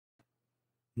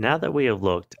Now that we have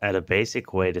looked at a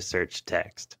basic way to search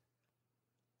text,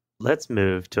 let's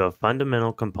move to a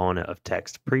fundamental component of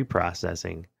text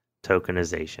preprocessing,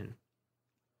 tokenization.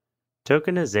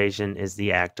 Tokenization is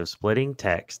the act of splitting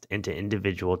text into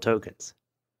individual tokens.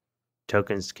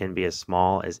 Tokens can be as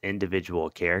small as individual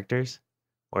characters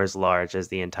or as large as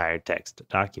the entire text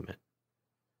document.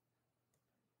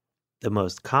 The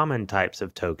most common types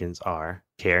of tokens are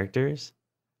characters,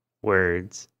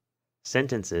 words,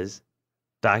 sentences,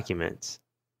 documents,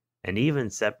 and even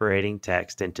separating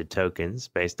text into tokens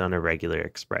based on a regular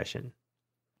expression.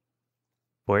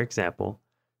 For example,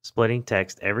 splitting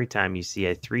text every time you see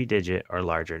a 3-digit or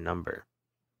larger number.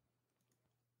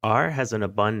 R has an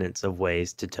abundance of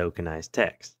ways to tokenize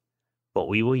text, but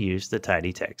we will use the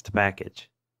tidytext package,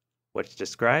 which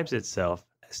describes itself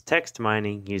as text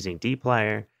mining using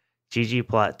dplyr,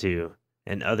 ggplot2,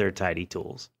 and other tidy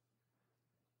tools.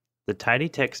 The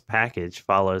tidytext package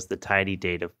follows the tidy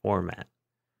data format.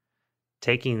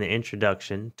 Taking the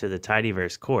Introduction to the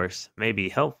Tidyverse course may be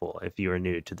helpful if you are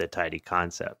new to the tidy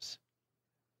concepts.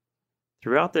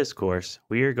 Throughout this course,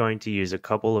 we are going to use a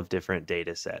couple of different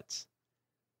data sets.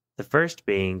 The first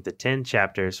being the 10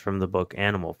 chapters from the book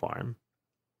Animal Farm.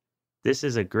 This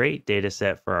is a great data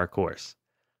set for our course.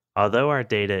 Although our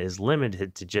data is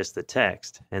limited to just the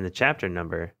text and the chapter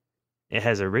number, it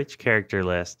has a rich character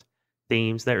list,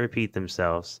 themes that repeat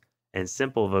themselves, and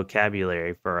simple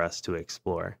vocabulary for us to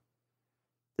explore.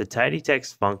 The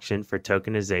tidytext function for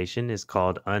tokenization is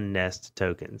called unnest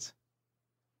tokens.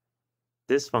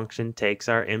 This function takes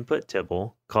our input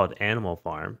tibble, called Animal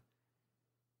Farm,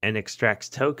 and extracts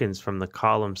tokens from the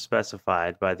column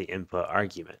specified by the input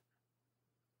argument.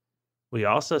 We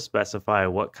also specify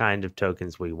what kind of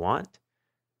tokens we want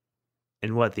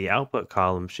and what the output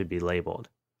column should be labeled.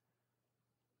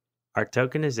 Our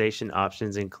tokenization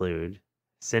options include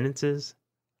sentences,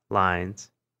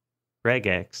 lines,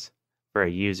 regex for a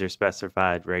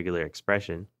user-specified regular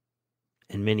expression,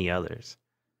 and many others.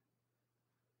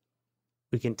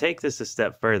 We can take this a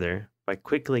step further by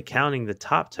quickly counting the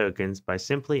top tokens by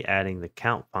simply adding the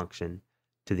count function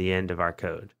to the end of our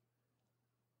code.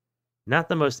 Not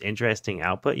the most interesting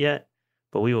output yet,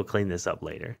 but we will clean this up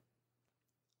later.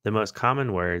 The most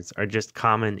common words are just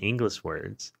common English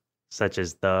words, such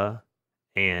as the,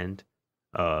 and,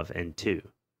 of, and to.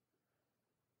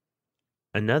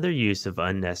 Another use of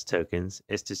unnest tokens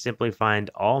is to simply find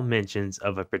all mentions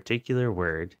of a particular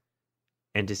word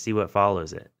and to see what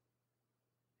follows it.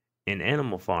 In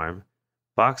Animal Farm,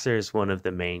 Boxer is one of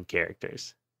the main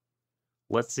characters.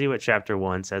 Let's see what Chapter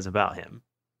 1 says about him.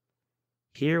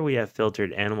 Here we have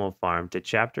filtered Animal Farm to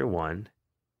Chapter 1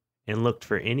 and looked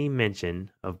for any mention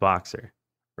of Boxer,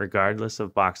 regardless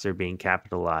of Boxer being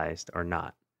capitalized or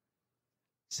not.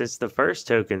 Since the first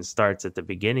token starts at the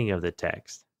beginning of the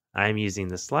text, I am using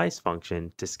the slice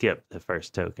function to skip the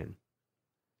first token.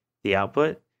 The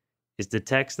output is the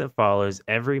text that follows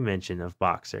every mention of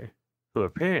Boxer, who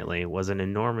apparently was an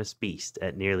enormous beast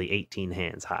at nearly 18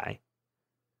 hands high.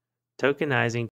 Tokenizing